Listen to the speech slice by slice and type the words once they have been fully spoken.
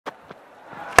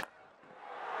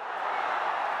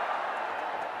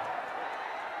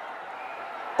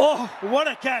Oh, what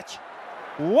a catch.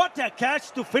 What a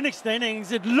catch to finish the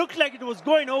innings. It looked like it was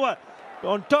going over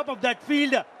on top of that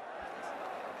field.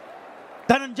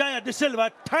 Dhananjaya De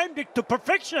Silva timed it to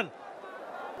perfection.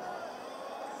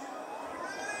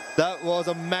 That was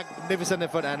a magnificent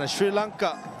effort, and Sri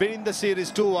Lanka winning the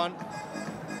series 2-1.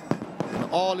 An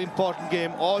all-important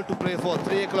game, all to play for.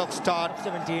 3 o'clock start.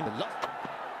 17.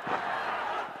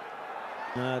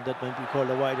 That might be called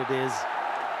a wide, it is.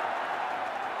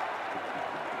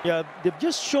 Yeah, they've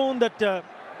just shown that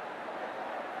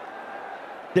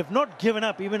they've not given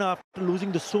up, even after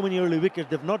losing so many early wickets.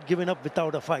 They've not given up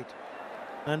without a fight.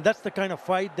 And that's the kind of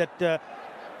fight that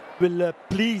will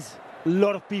please a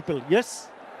lot of people. Yes,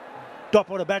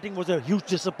 top order batting was a huge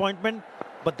disappointment,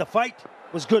 but the fight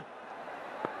was good.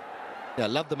 Yeah,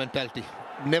 love the mentality.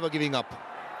 Never giving up.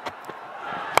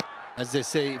 As they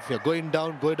say, if you're going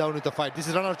down, go down with the fight. This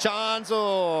is run out of chance.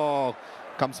 Oh,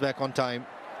 comes back on time.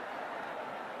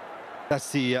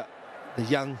 That's the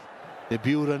young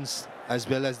debutants, as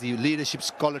well as the leadership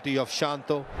quality of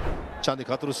Shanto. Chandik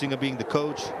Hathurusinha being the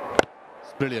coach.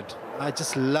 It's brilliant. I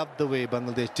just love the way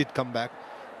Bangladesh did come back,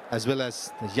 as well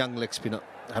as the young leg spinner.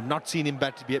 I've not seen him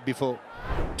bat before.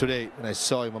 Today, when I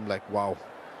saw him, I'm like, wow.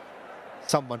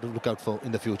 Someone to look out for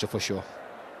in the future, for sure.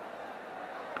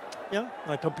 Yeah,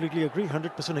 I completely agree.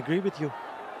 100% agree with you.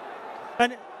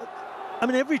 And I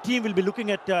mean, every team will be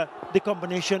looking at the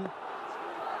combination,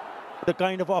 the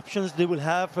kind of options they will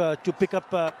have to pick up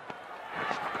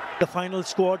the final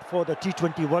squad for the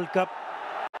T20 World Cup.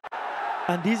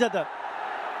 And these are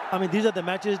the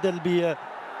matches they'll be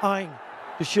eyeing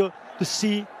to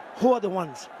see who are the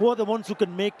ones who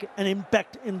can make an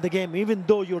impact in the game. Even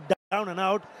though you're down and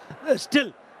out,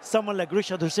 still someone like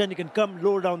Rishad Hussain can come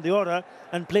lower down the order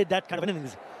and play that kind of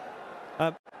innings.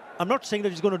 I'm not saying that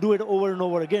he's going to do it over and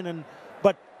over again,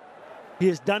 but he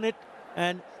has done it.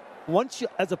 And once you,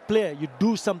 as a player, you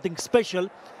do something special,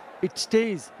 it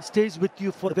stays with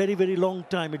you for a very, very long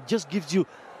time. It just gives you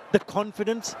the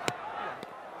confidence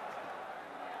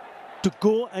to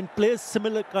go and play a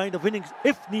similar kind of innings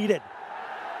if needed.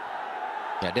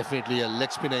 Yeah, definitely a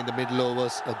leg spinner in the middle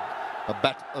overs,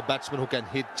 a batsman who can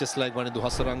hit just like Wanindu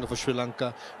Hasaranga for Sri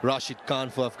Lanka, Rashid Khan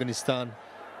for Afghanistan.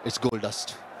 It's gold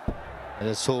dust. I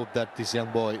just hope that this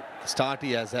young boy, the start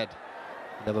he has had,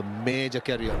 will have a major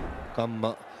career come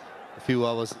a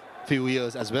few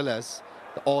years, as well as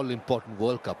the all-important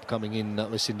World Cup coming in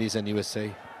West Indies and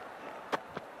USA.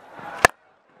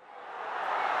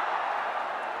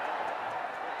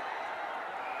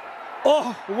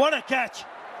 Oh, what a catch.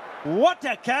 What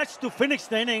a catch to finish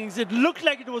the innings. It looked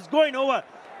like it was going over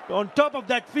on top of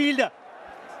that field.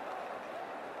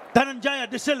 Dhananjaya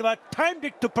De Silva timed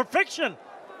it to perfection.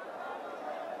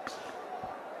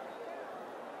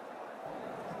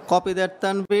 Copy that,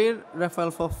 Tanveer.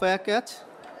 Rafael for fair catch.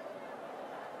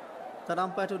 Third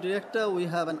umpire to director, we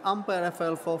have an umpire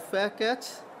Rafael for fair catch.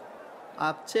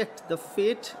 I've checked the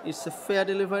feet. It's a fair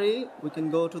delivery. We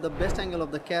can go to the best angle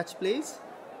of the catch, please.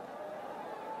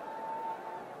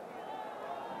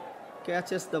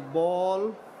 Catches the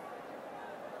ball,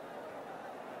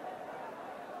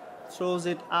 throws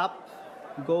it up,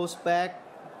 goes back,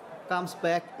 comes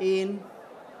back in,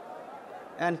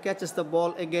 and catches the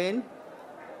ball again.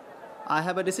 I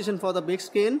have a decision for the big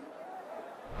screen.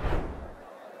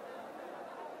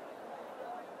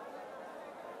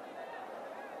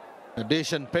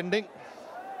 Addition pending.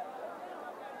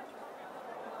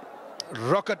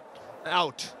 Rocket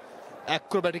out.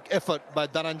 Acrobatic effort by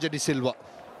Dhananjaya De Silva.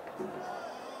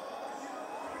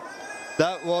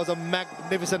 That was a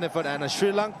magnificent effort, and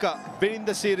Sri Lanka winning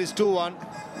the series 2-1.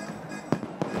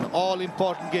 An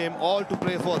all-important game, all to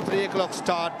play for. 3 o'clock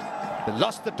start. They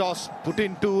lost the toss, put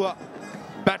into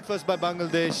bat first by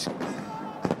Bangladesh.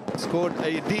 Scored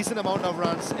a decent amount of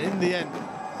runs. In the end,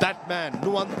 that man,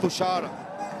 Nuwan Tushar,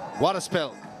 what a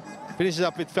spell. Finishes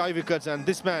up with 5 wickets, and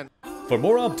this man. For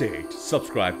more updates,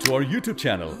 subscribe to our YouTube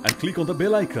channel and click on the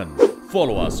bell icon.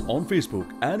 Follow us on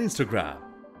Facebook and Instagram.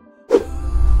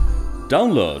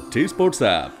 Download TSports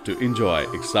app to enjoy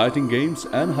exciting games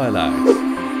and highlights.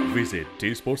 Visit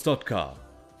tsports.com.